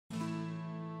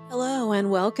Hello and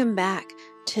welcome back.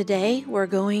 Today we're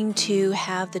going to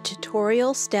have the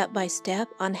tutorial step-by-step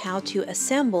on how to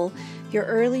assemble your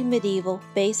early medieval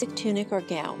basic tunic or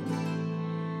gown.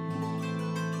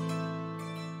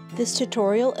 This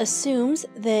tutorial assumes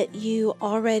that you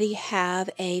already have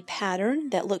a pattern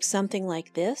that looks something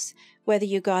like this, whether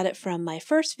you got it from my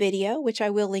first video, which I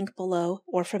will link below,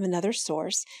 or from another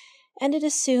source, and it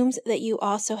assumes that you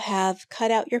also have cut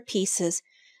out your pieces.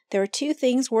 There are two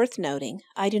things worth noting.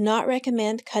 I do not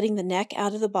recommend cutting the neck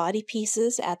out of the body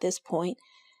pieces at this point,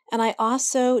 and I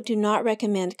also do not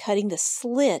recommend cutting the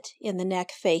slit in the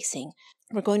neck facing.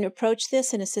 We're going to approach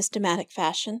this in a systematic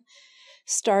fashion,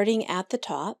 starting at the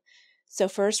top. So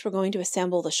first we're going to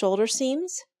assemble the shoulder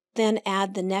seams, then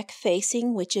add the neck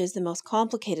facing, which is the most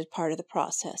complicated part of the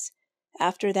process.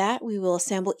 After that, we will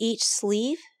assemble each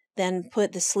sleeve, then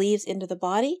put the sleeves into the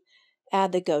body,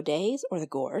 add the godets or the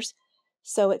gores,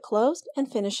 sew it closed,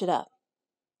 and finish it up.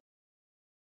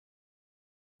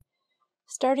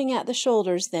 Starting at the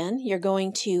shoulders then, you're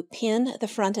going to pin the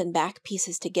front and back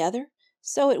pieces together,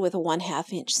 sew it with a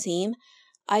 1/2 inch seam,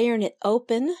 iron it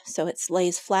open so it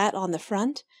lays flat on the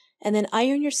front, and then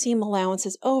iron your seam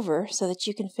allowances over so that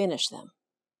you can finish them.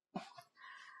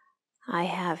 I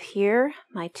have here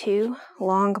my two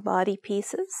long body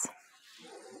pieces.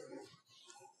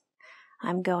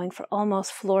 I'm going for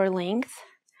almost floor length,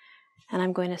 and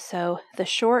I'm going to sew the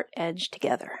short edge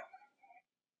together. I'm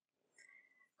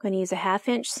going to use a 1/2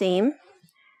 inch seam,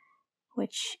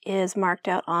 which is marked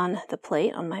out on the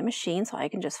plate on my machine, so I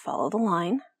can just follow the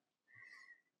line.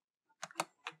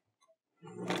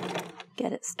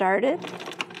 Get it started,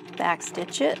 back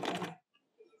stitch it.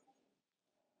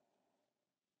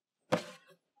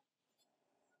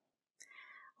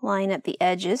 Line up the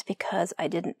edges because I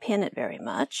didn't pin it very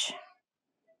much.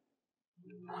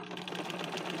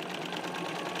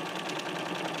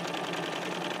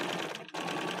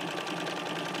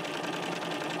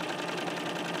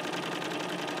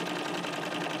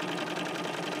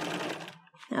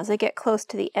 As I get close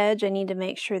to the edge, I need to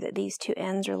make sure that these two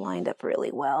ends are lined up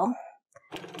really well.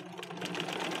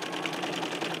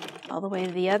 All the way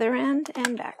to the other end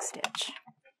and back stitch.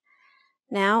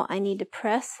 Now I need to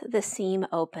press the seam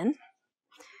open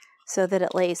so that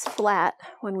it lays flat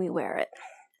when we wear it.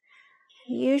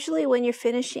 Usually when you're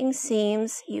finishing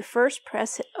seams, you first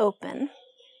press it open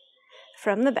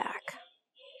from the back.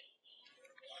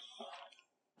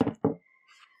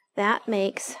 That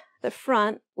makes the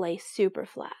front lay super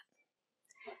flat.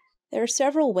 There are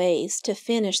several ways to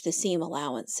finish the seam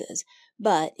allowances,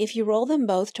 but if you roll them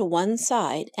both to one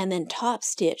side and then top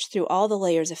stitch through all the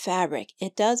layers of fabric,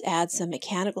 it does add some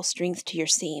mechanical strength to your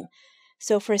seam.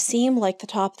 So for a seam like the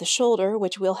top of the shoulder,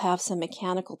 which will have some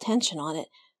mechanical tension on it,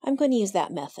 I'm going to use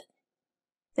that method.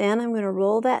 Then I'm going to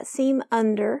roll that seam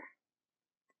under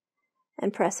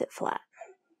and press it flat.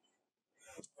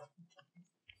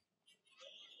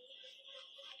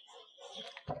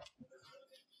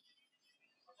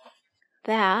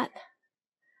 That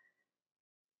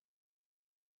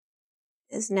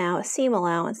is now a seam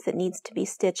allowance that needs to be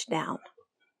stitched down.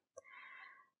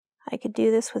 I could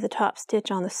do this with a top stitch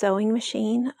on the sewing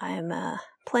machine. I'm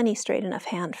plenty straight enough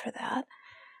hand for that,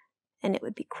 and it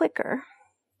would be quicker,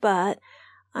 but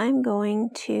I'm going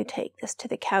to take this to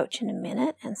the couch in a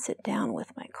minute and sit down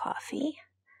with my coffee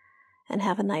and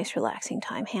have a nice relaxing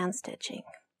time hand stitching.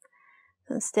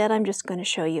 Instead, I'm just going to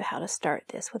show you how to start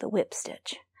this with a whip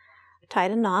stitch.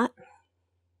 Tied a knot.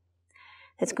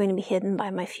 It's going to be hidden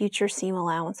by my future seam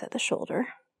allowance at the shoulder.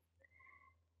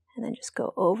 And then just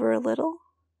go over a little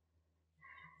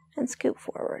and scoop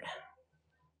forward.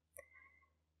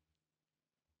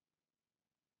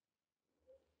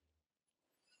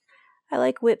 I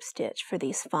like whip stitch for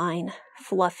these fine,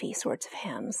 fluffy sorts of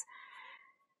hems.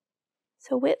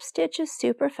 So whip stitch is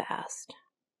super fast.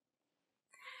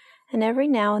 And every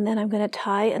now and then I'm going to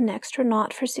tie an extra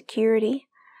knot for security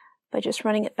by just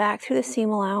running it back through the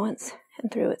seam allowance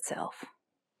and through itself.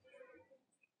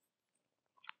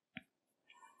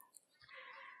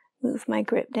 Move my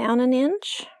grip down an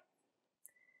inch.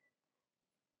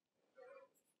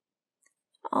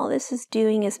 All this is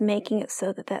doing is making it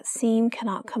so that that seam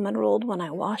cannot come unrolled when I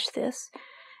wash this,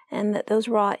 and that those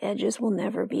raw edges will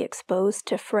never be exposed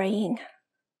to fraying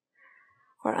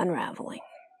or unraveling.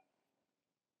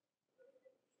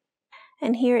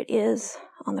 And here it is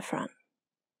on the front.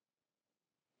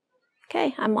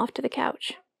 Okay, I'm off to the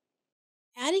couch.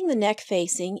 Adding the neck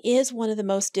facing is one of the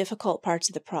most difficult parts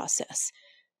of the process.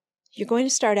 You're going to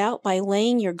start out by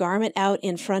laying your garment out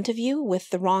in front of you with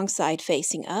the wrong side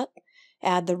facing up.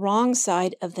 Add the wrong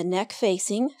side of the neck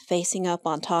facing up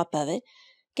on top of it.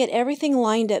 get everything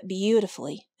lined up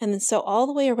beautifully, and then sew all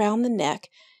the way around the neck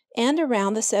and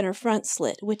around the center front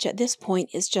slit, which at this point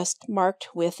is just marked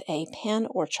with a pen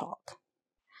or chalk.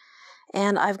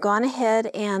 And I've gone ahead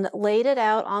and laid it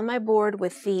out on my board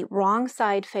with the wrong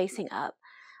side facing up.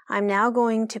 I'm now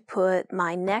going to put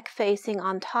my neck facing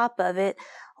on top of it,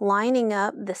 lining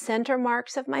up the center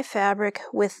marks of my fabric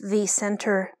with the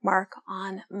center mark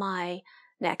on my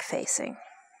neck facing.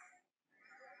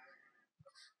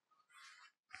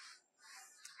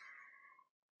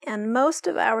 And most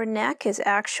of our neck is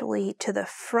actually to the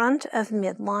front of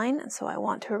midline, and so I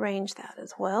want to arrange that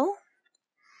as well.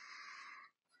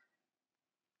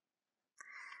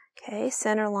 Okay,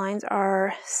 center lines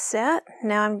are set.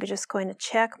 Now I'm just going to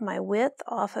check my width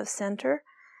off of center.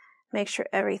 Make sure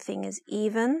everything is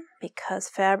even, because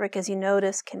fabric, as you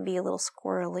notice, can be a little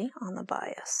squirrely on the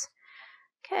bias.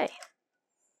 Okay.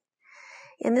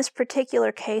 In this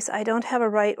particular case, I don't have a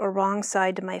right or wrong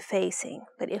side to my facing,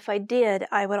 but if I did,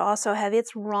 I would also have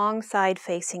its wrong side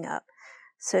facing up.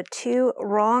 So two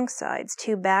wrong sides,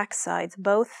 two back sides,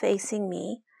 both facing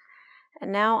me.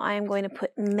 And now I am going to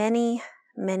put many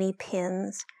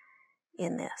pins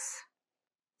in this.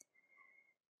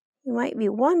 You might be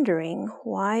wondering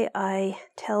why I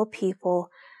tell people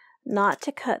not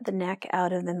to cut the neck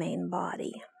out of the main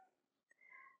body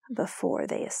before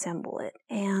they assemble it.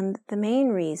 And the main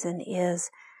reason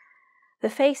is the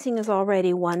facing is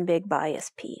already one big bias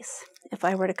piece. If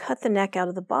I were to cut the neck out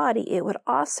of the body, it would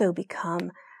also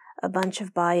become a bunch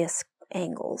of bias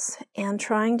angles, and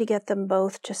trying to get them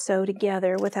both to sew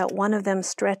together without one of them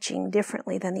stretching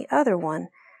differently than the other one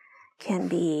can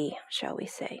be, shall we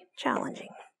say, challenging.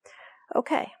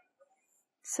 Okay,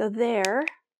 so there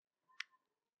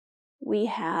we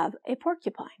have a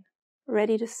porcupine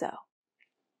ready to sew.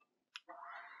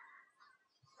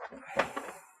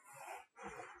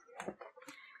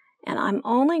 And I'm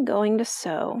only going to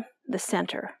sew the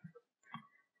center.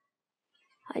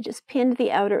 I just pinned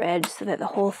the outer edge so that the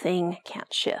whole thing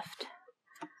can't shift.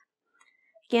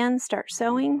 Again, start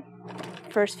sewing.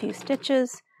 First few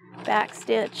stitches, back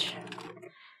stitch.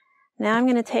 Now I'm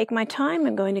going to take my time.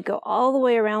 I'm going to go all the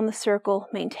way around the circle,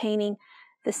 maintaining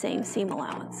the same seam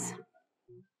allowance.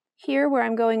 Here, where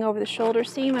I'm going over the shoulder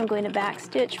seam, I'm going to back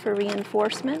stitch for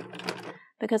reinforcement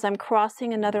because I'm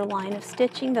crossing another line of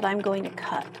stitching that I'm going to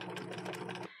cut.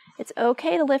 It's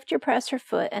okay to lift your presser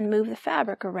foot and move the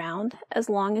fabric around as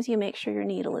long as you make sure your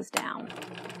needle is down.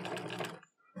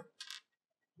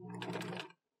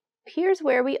 Here's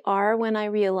where we are when I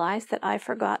realized that I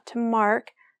forgot to mark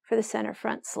for the center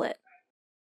front slit.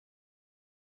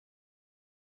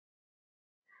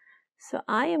 So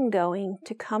I am going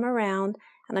to come around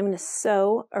and I'm going to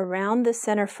sew around the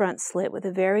center front slit with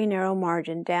a very narrow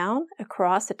margin down,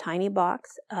 across a tiny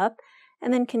box, up,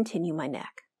 and then continue my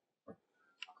neck.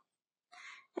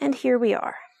 And here we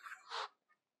are.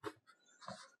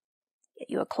 Get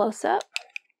you a close-up.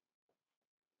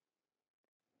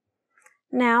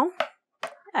 Now,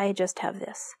 I just have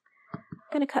this. I'm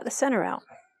going to cut the center out.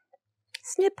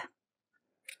 Snip.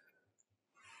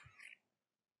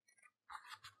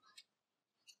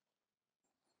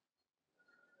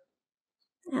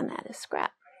 And that is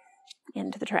scrap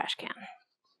into the trash can.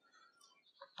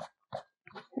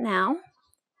 Now,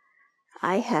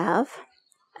 I have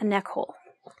a neck hole.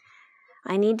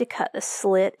 I need to cut the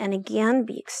slit, and again,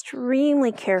 be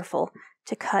extremely careful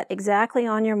to cut exactly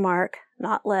on your mark,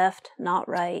 not left, not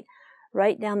right,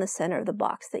 right down the center of the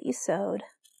box that you sewed.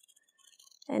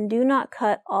 And do not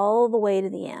cut all the way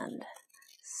to the end.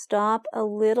 Stop a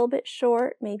little bit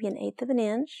short, maybe 1/8 of an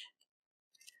inch.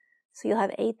 So you'll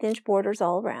have 1/8 inch borders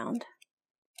all around.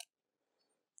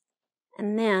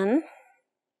 And then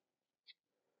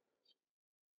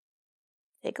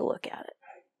take a look at it.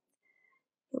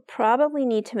 You'll probably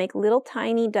need to make little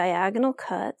tiny diagonal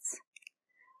cuts.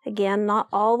 Again, not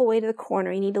all the way to the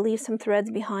corner. You need to leave some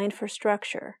threads behind for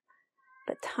structure.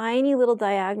 But tiny little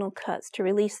diagonal cuts to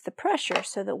release the pressure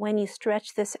so that when you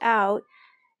stretch this out,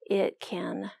 it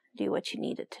can do what you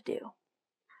need it to do.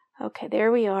 Okay, there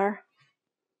we are.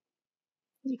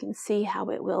 You can see how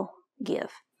it will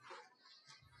give.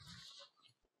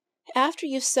 After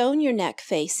you've sewn your neck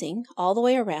facing all the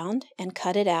way around and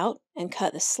cut it out and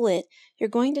cut the slit, you're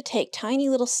going to take tiny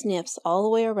little snips all the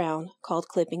way around, called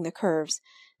clipping the curves.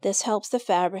 This helps the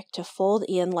fabric to fold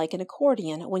in like an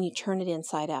accordion when you turn it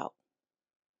inside out.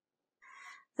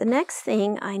 The next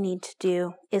thing I need to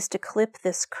do is to clip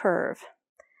this curve,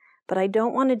 but I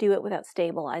don't want to do it without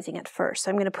stabilizing it first.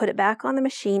 So I'm going to put it back on the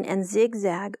machine and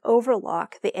zigzag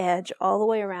overlock the edge all the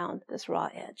way around this raw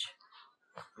edge.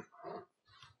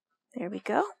 There we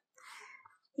go.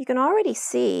 You can already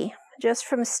see just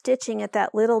from stitching at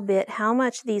that little bit how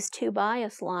much these two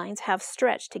bias lines have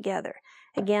stretched together.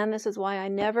 Again, this is why I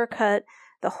never cut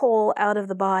the hole out of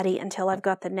the body until I've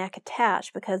got the neck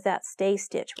attached, because that stay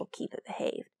stitch will keep it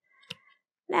behaved.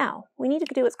 Now, we need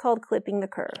to do what's called clipping the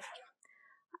curve.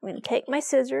 I'm going to take my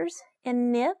scissors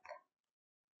and nip,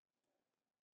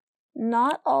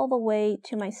 not all the way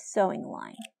to my sewing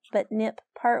line, but nip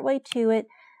partway to it,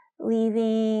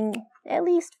 leaving at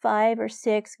least 5 or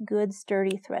 6 good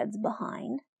sturdy threads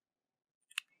behind.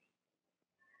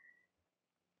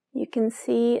 You can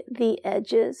see the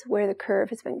edges where the curve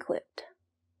has been clipped.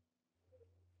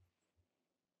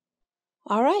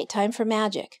 All right, time for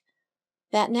magic.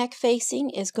 That neck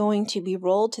facing is going to be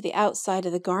rolled to the outside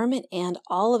of the garment, and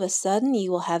all of a sudden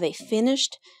you will have a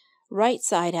finished right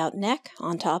side out neck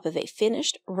on top of a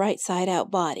finished right side out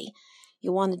body.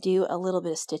 You want to do a little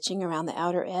bit of stitching around the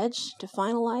outer edge to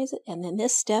finalize it, and then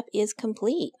this step is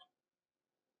complete.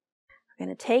 We're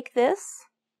going to take this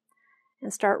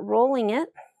and start rolling it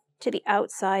to the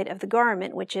outside of the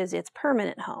garment, which is its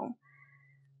permanent home.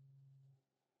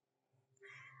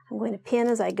 I'm going to pin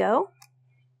as I go,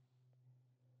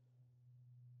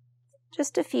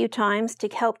 just a few times to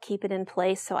help keep it in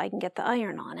place so I can get the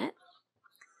iron on it.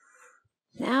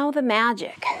 Now the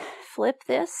magic. Flip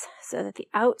this so that the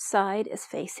outside is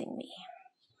facing me.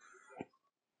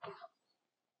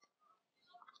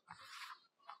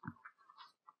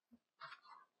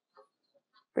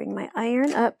 Bring my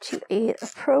iron up to an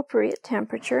appropriate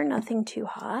temperature, nothing too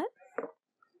hot,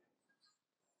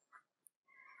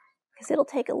 because it'll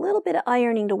take a little bit of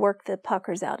ironing to work the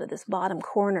puckers out of this bottom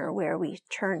corner where we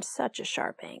turned such a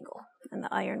sharp angle, and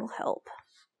the iron will help.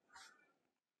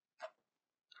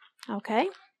 Okay,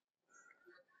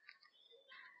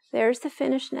 there's the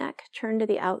finished neck, turn to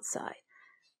the outside.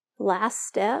 Last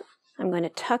step, I'm going to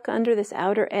tuck under this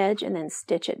outer edge and then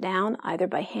stitch it down either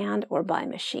by hand or by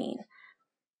machine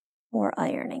or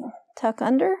ironing. Tuck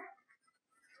under,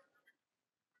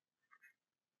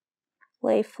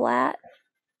 lay flat,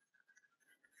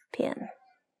 pin.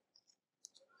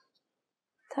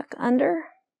 Tuck under,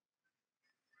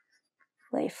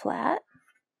 lay flat,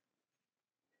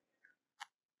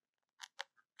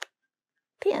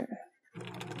 pin.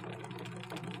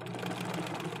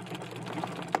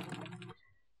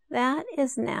 That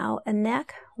is now a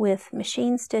neck with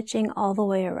machine stitching all the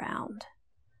way around.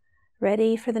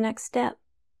 Ready for the next step.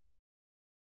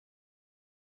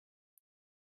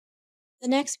 The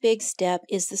next big step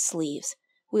is the sleeves.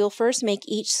 We'll first make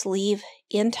each sleeve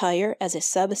entire as a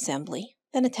sub-assembly,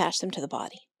 then attach them to the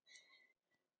body.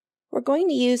 We're going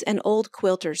to use an old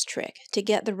quilter's trick to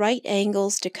get the right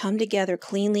angles to come together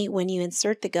cleanly when you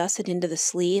insert the gusset into the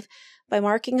sleeve by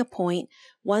marking a point,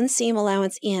 1 seam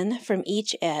allowance in from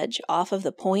each edge off of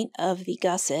the point of the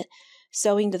gusset,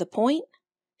 sewing to the point,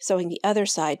 sewing the other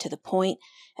side to the point,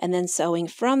 and then sewing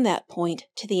from that point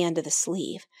to the end of the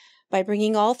sleeve. By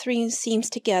bringing all 3 seams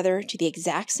together to the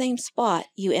exact same spot,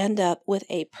 you end up with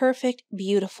a perfect,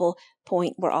 beautiful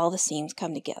point where all the seams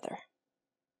come together.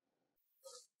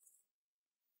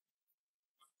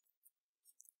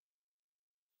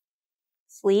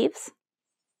 Sleeves,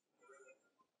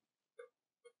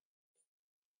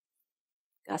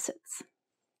 gussets.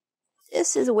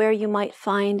 This is where you might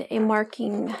find a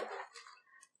marking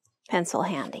pencil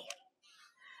handy.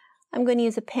 I'm going to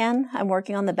use a pen. I'm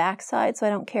working on the back side, so I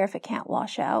don't care if it can't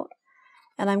wash out.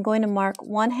 And I'm going to mark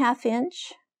 1/2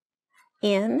 inch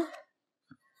in,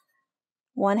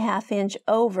 1/2 inch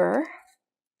over,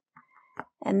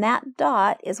 and that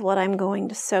dot is what I'm going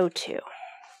to sew to.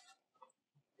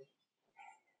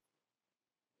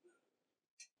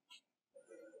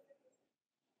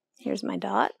 Here's my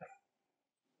dot.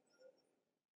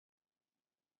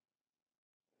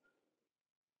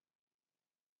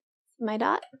 My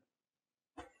dot.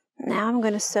 Now I'm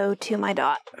going to sew to my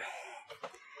dot.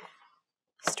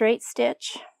 Straight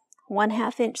stitch,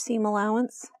 1/2 inch seam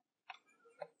allowance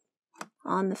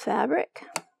on the fabric,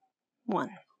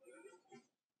 1.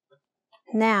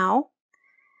 Now,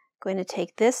 I'm going to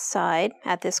take this side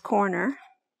at this corner,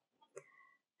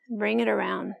 bring it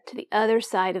around to the other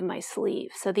side of my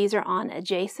sleeve. So these are on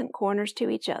adjacent corners to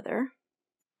each other.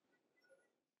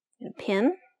 And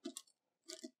pin.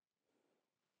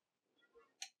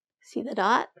 See the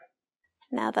dot?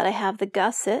 Now that I have the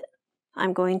gusset,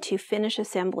 I'm going to finish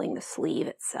assembling the sleeve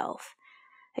itself.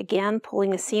 Again,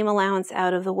 pulling the seam allowance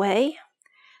out of the way.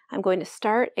 I'm going to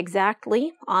start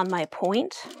exactly on my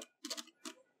point.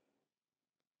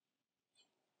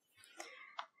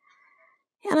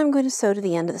 And I'm going to sew to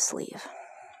the end of the sleeve.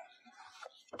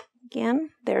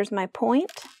 Again, there's my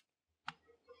point.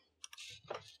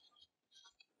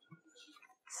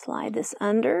 Slide this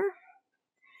under,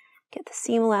 Get the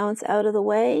seam allowance out of the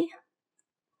way.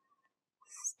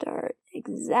 Start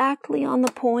exactly on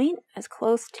the point, as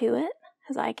close to it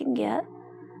as I can get.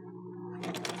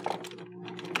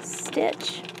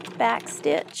 Stitch, back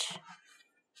stitch,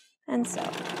 and sew.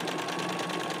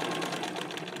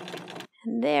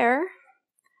 And there,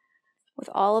 with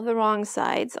all of the wrong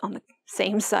sides on the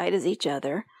same side as each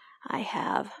other, I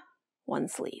have one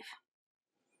sleeve.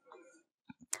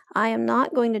 I am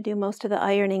not going to do most of the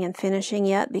ironing and finishing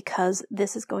yet because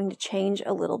this is going to change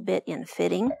a little bit in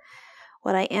fitting.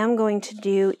 What I am going to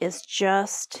do is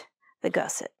just the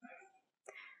gusset.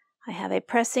 I have a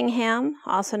pressing ham,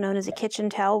 also known as a kitchen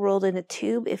towel, rolled in a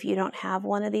tube if you don't have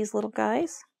one of these little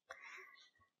guys.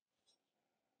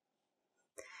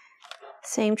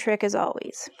 Same trick as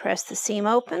always. Press the seam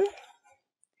open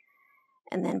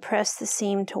and then press the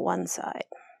seam to one side.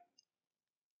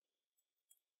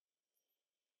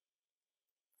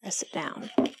 Press it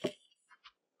down.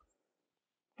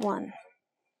 1.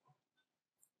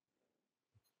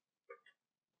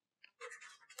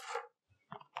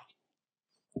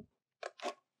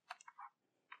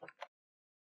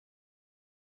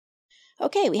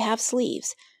 Okay, we have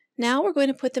sleeves. Now we're going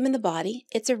to put them in the body.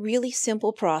 It's a really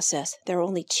simple process. There are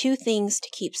only 2 things to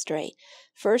keep straight.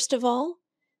 First of all,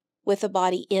 with the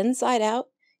body inside out,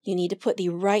 you need to put the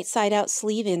right side out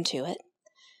sleeve into it.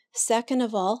 Second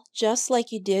of all, just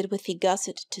like you did with the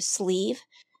gusset to sleeve,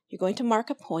 you're going to mark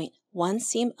a point, 1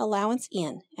 seam allowance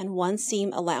in and 1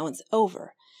 seam allowance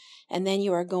over. And then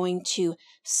you are going to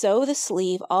sew the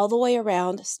sleeve all the way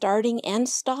around, starting and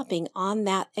stopping on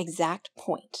that exact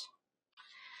point.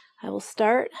 I will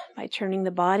start by turning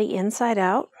the body inside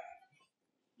out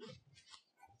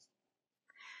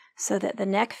so that the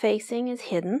neck facing is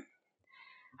hidden.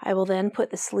 I will then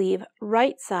put the sleeve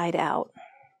right side out,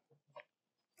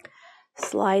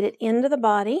 slide it into the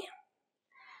body,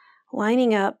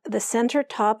 lining up the center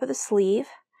top of the sleeve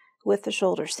with the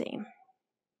shoulder seam.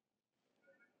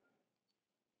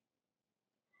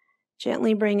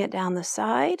 Gently bring it down the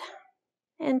side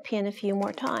and pin a few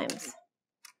more times.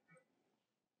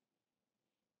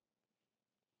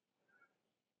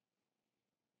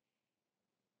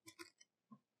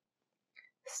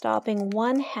 Stopping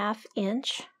 1/2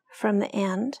 inch from the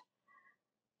end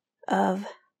of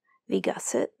the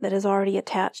gusset that is already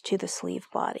attached to the sleeve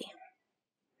body.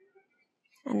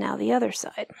 And now the other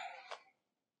side.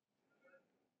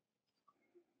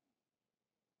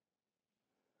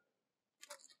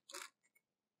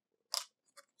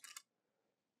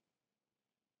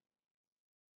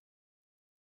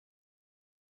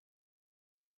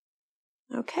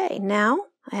 Okay, now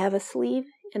I have a sleeve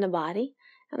and a body,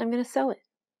 and I'm going to sew it.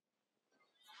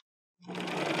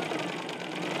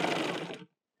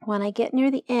 When I get near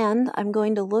the end, I'm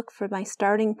going to look for my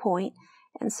starting point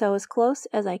and sew as close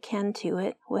as I can to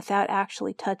it without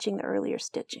actually touching the earlier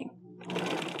stitching.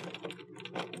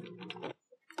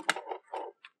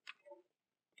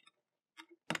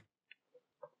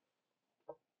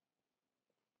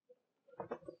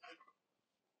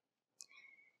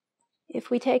 If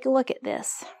we take a look at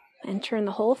this and turn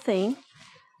the whole thing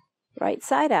right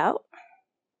side out,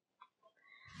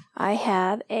 I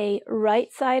have a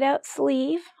right side out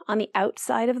sleeve on the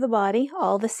outside of the body.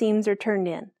 All the seams are turned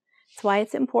in. That's why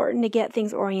it's important to get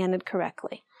things oriented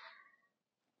correctly.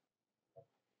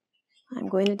 I'm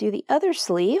going to do the other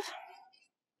sleeve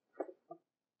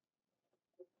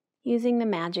using the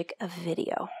magic of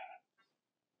video.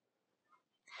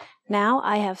 Now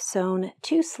I have sewn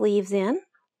 2 sleeves in,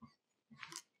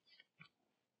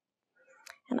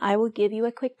 and I will give you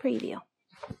a quick preview.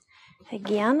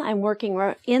 Again, I'm working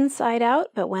inside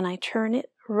out, but when I turn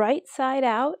it right side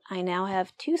out, I now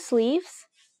have 2 sleeves,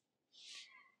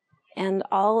 and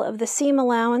all of the seam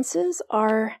allowances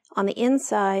are on the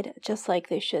inside just like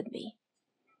they should be.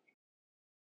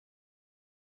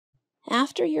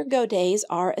 After your godets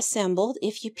are assembled,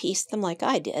 if you piece them like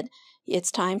I did,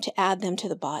 it's time to add them to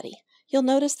the body. You'll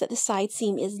notice that the side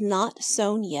seam is not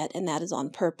sewn yet, and that is on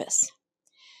purpose.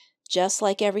 Just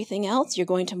like everything else, you're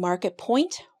going to mark a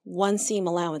point, 1 seam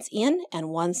allowance in and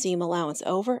 1 seam allowance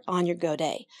over on your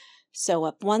godet. Sew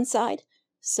up one side,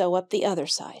 sew up the other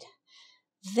side.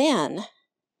 Then,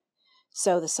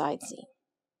 sew the side seam.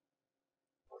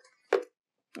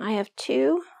 I have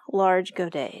 2 large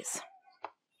godets.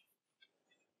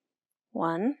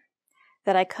 One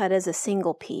that I cut as a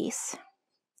single piece,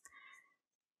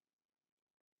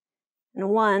 and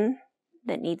one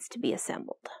that needs to be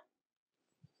assembled.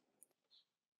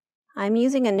 I'm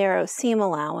using a narrow seam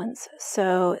allowance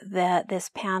so that this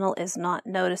panel is not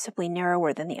noticeably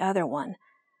narrower than the other one,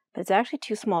 but it's actually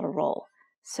too small to roll.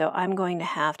 So I'm going to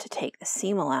have to take the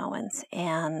seam allowance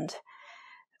and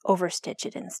overstitch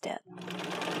it instead.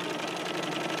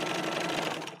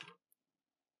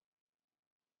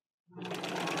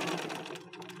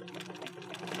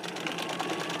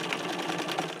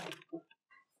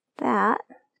 That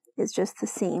is just the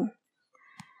seam.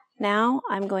 Now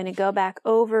I'm going to go back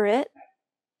over it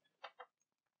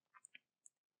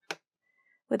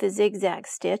with a zigzag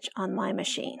stitch on my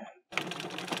machine.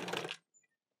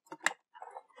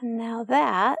 And now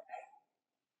that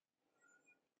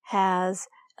has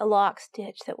a lock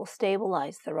stitch that will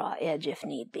stabilize the raw edge if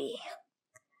need be.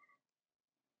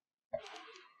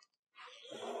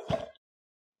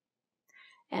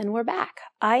 And we're back.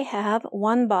 I have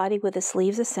one body with the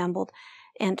sleeves assembled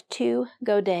and 2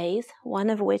 godets, one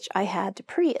of which I had to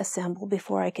pre-assemble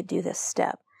before I could do this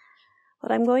step.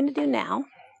 What I'm going to do now,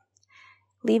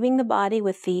 leaving the body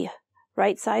with the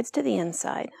right sides to the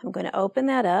inside, I'm going to open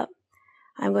that up.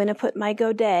 I'm going to put my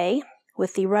godet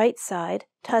with the right side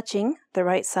touching the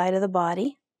right side of the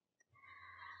body.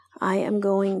 I am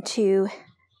going to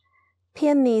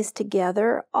pin these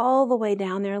together all the way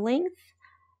down their length.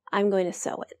 I'm going to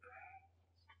sew it.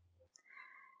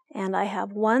 And I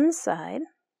have one side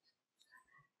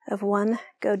of one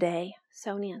godet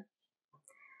sewn in.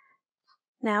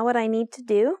 Now what I need to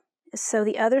do is sew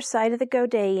the other side of the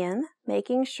godet in,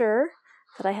 making sure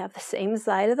that I have the same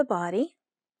side of the body.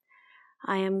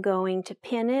 I am going to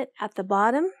pin it at the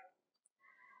bottom,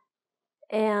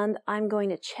 and I'm going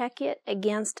to check it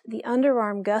against the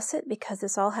underarm gusset because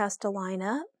this all has to line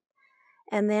up,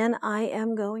 and then I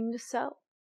am going to sew.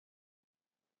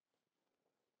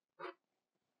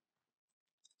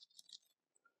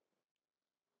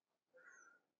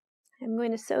 I'm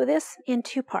going to sew this in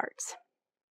 2 parts.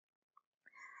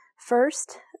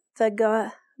 First, the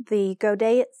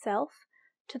godet itself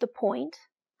to the point,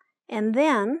 and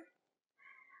then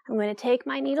I'm going to take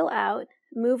my needle out,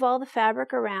 move all the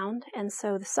fabric around, and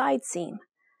sew the side seam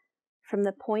from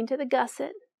the point of the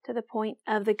gusset to the point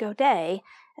of the godet,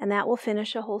 and that will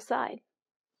finish a whole side.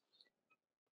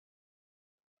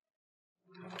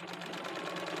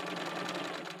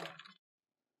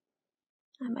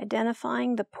 I'm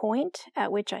identifying the point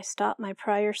at which I stopped my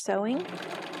prior sewing.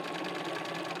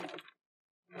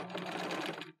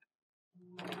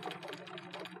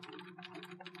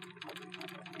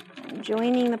 I'm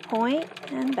joining the point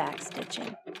and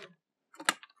backstitching.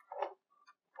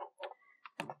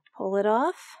 Pull it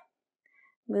off,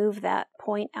 move that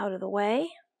point out of the way,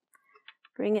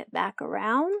 bring it back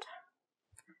around,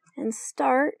 and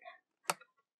start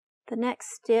the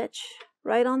next stitch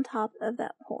right on top of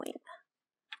that point.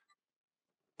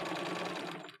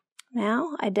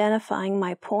 Now, identifying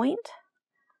my point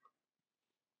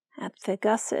at the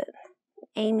gusset,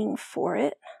 aiming for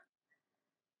it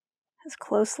as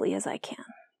closely as I can.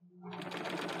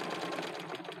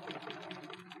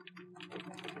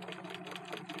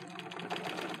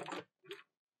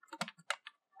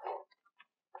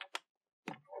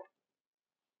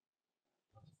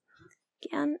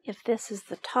 Again, if this is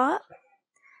the top,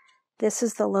 this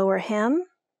is the lower hem.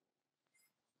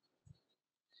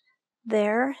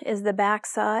 There is the back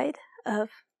side of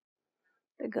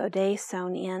the godet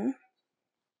sewn in.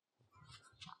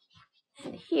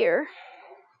 And here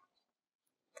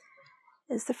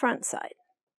is the front side.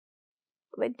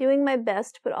 By doing my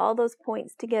best to put all those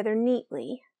points together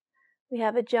neatly, we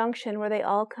have a junction where they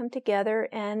all come together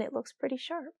and it looks pretty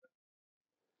sharp.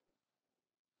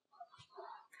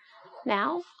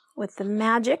 Now, with the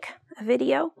magic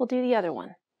video, we'll do the other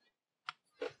one.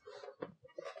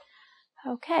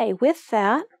 Okay, with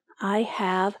that, I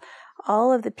have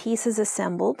all of the pieces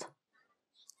assembled,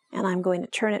 and I'm going to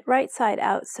turn it right side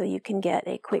out so you can get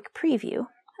a quick preview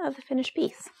of the finished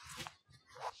piece.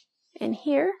 And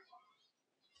here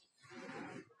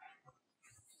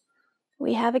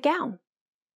we have a gown.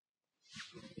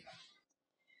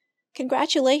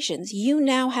 Congratulations, you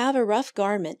now have a rough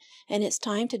garment, and it's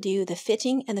time to do the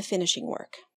fitting and the finishing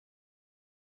work.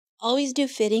 Always do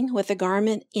fitting with the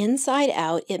garment inside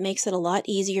out. It makes it a lot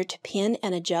easier to pin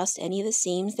and adjust any of the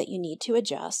seams that you need to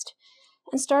adjust.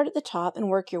 And start at the top and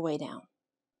work your way down.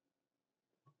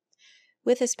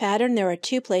 With this pattern, there are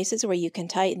 2 places where you can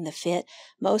tighten the fit,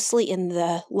 mostly in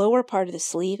the lower part of the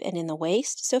sleeve and in the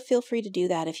waist, so feel free to do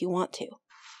that if you want to.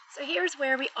 So here's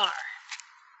where we are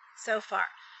so far.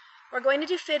 We're going to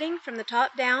do fitting from the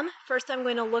top down. First, I'm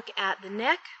going to look at the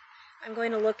neck. I'm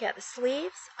going to look at the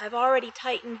sleeves. I've already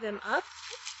tightened them up.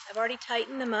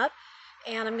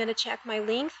 And I'm going to check my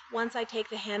length once I take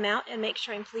the hem out and make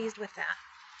sure I'm pleased with that.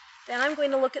 Then I'm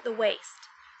going to look at the waist.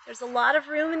 There's a lot of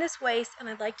room in this waist, and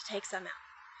I'd like to take some out.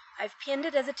 I've pinned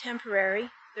it as a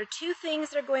temporary. There are 2 things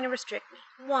that are going to restrict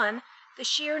me. One, the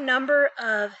sheer number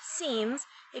of seams.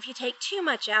 If you take too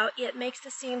much out, it makes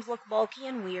the seams look bulky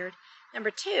and weird.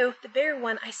 Number two, the bigger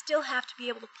one, I still have to be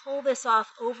able to pull this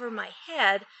off over my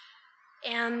head,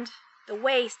 and the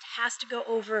waist has to go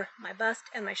over my bust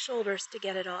and my shoulders to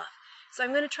get it off. So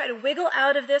I'm going to try to wiggle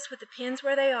out of this with the pins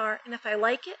where they are, and if I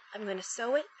like it, I'm going to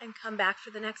sew it and come back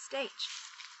for the next stage.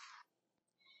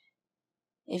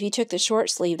 If you took the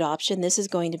short-sleeved option, this is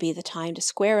going to be the time to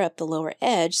square up the lower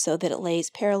edge so that it lays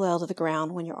parallel to the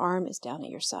ground when your arm is down at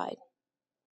your side.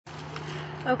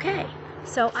 Okay,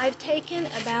 so I've taken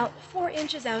about 4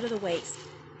 inches out of the waist.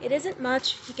 It isn't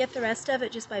much. You get the rest of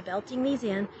it just by belting these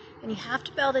in, and you have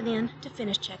to belt it in to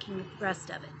finish checking the rest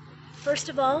of it. First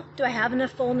of all, do I have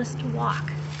enough fullness to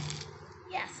walk?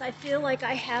 Yes, I feel like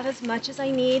I have as much as I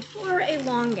need for a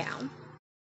long gown.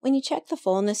 When you check the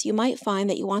fullness, you might find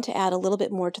that you want to add a little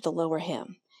bit more to the lower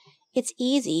hem. It's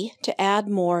easy to add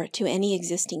more to any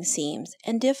existing seams,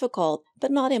 and difficult,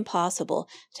 but not impossible,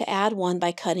 to add one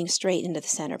by cutting straight into the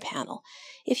center panel.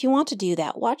 If you want to do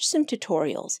that, watch some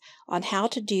tutorials on how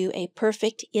to do a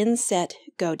perfect inset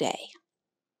godet.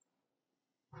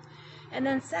 And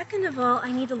then second of all,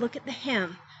 I need to look at the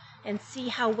hem and see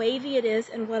how wavy it is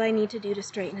and what I need to do to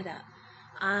straighten it up.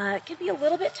 It can be a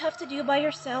little bit tough to do by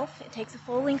yourself. It takes a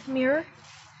full-length mirror,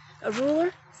 a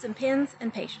ruler, some pins,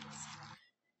 and patience.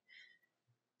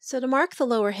 So to mark the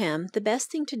lower hem, the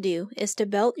best thing to do is to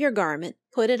belt your garment,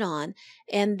 put it on,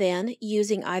 and then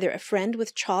using either a friend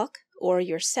with chalk or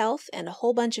yourself and a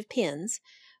whole bunch of pins,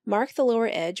 mark the lower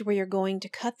edge where you're going to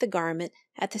cut the garment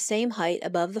at the same height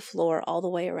above the floor all the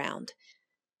way around.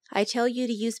 I tell you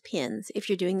to use pins if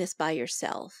you're doing this by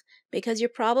yourself, because you're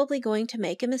probably going to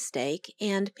make a mistake,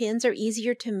 and pins are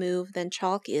easier to move than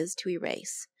chalk is to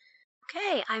erase.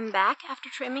 Okay, I'm back after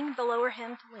trimming the lower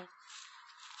hem to length.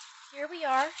 Here we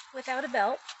are without a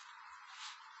belt,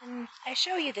 and I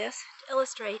show you this to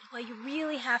illustrate why you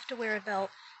really have to wear a belt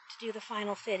to do the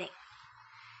final fitting.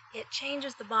 It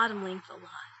changes the bottom length a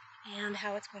lot and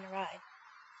how it's going to ride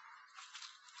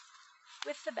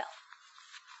with the belt.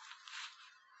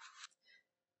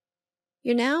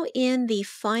 You're now in the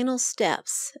final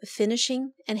steps of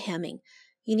finishing and hemming.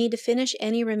 You need to finish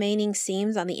any remaining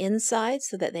seams on the inside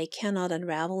so that they cannot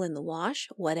unravel in the wash,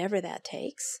 whatever that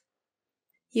takes.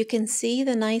 You can see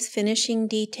the nice finishing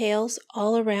details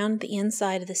all around the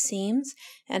inside of the seams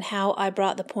and how I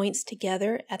brought the points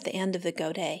together at the end of the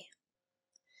godet.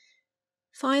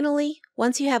 Finally,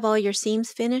 once you have all your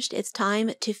seams finished, it's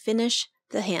time to finish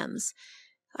the hems.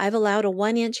 I've allowed a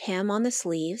 1-inch hem on the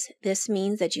sleeves. This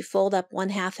means that you fold up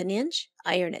 1/2 an inch,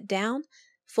 iron it down,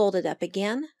 fold it up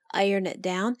again, iron it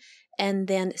down, and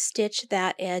then stitch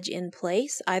that edge in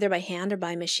place, either by hand or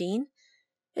by machine.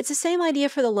 It's the same idea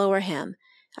for the lower hem.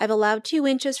 I've allowed 2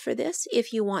 inches for this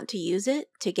if you want to use it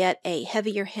to get a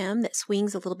heavier hem that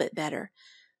swings a little bit better.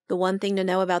 The one thing to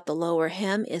know about the lower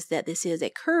hem is that this is a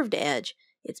curved edge.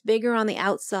 It's bigger on the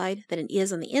outside than it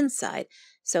is on the inside,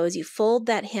 so as you fold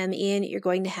that hem in, you're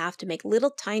going to have to make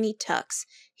little tiny tucks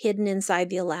hidden inside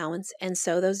the allowance and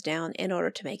sew those down in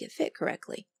order to make it fit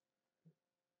correctly.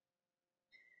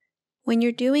 When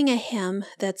you're doing a hem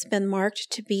that's been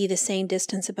marked to be the same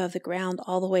distance above the ground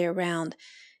all the way around,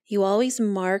 you always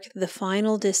mark the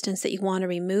final distance that you want to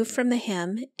remove from the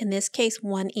hem, in this case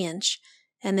 1 inch,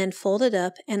 and then fold it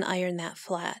up and iron that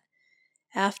flat.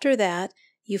 After that,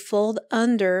 you fold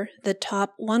under the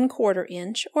top 1/4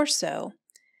 inch or so,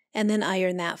 and then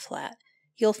iron that flat.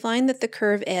 You'll find that the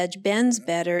curve edge bends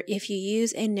better if you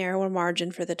use a narrower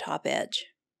margin for the top edge.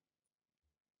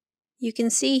 You can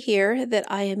see here that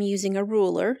I am using a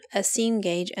ruler, a seam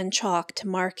gauge, and chalk to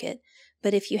mark it,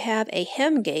 but if you have a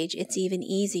hem gauge, it's even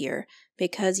easier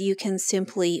because you can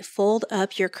simply fold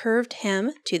up your curved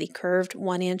hem to the curved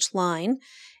 1-inch line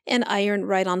and iron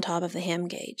right on top of the hem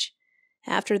gauge.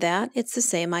 After that, it's the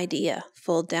same idea.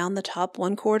 Fold down the top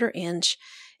 1/4 inch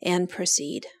and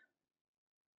proceed.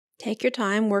 Take your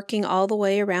time working all the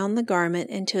way around the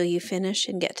garment until you finish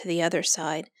and get to the other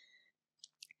side.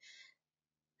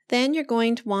 Then you're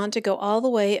going to want to go all the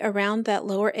way around that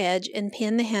lower edge and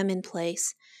pin the hem in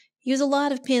place. Use a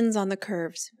lot of pins on the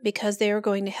curves because they are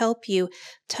going to help you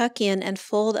tuck in and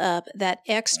fold up that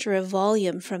extra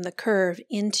volume from the curve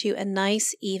into a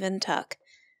nice even tuck.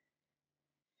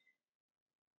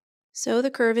 Sew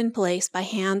the curve in place by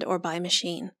hand or by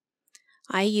machine.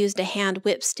 I used a hand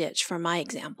whip stitch for my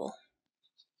example.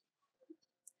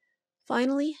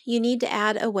 Finally, you need to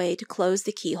add a way to close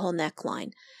the keyhole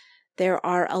neckline. There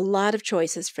are a lot of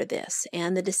choices for this,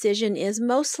 and the decision is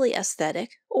mostly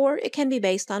aesthetic, or it can be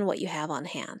based on what you have on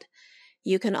hand.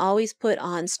 You can always put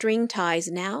on string ties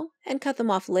now and cut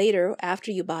them off later after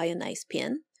you buy a nice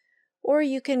pin, or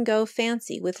you can go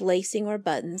fancy with lacing or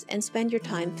buttons and spend your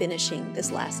time finishing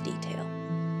this last detail.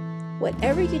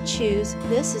 Whatever you choose,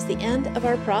 this is the end of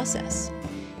our process.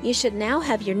 You should now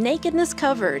have your nakedness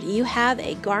covered. You have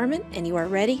a garment and you are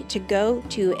ready to go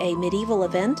to a medieval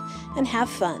event and have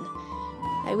fun.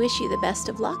 I wish you the best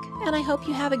of luck, and I hope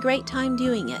you have a great time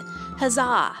doing it.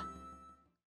 Huzzah!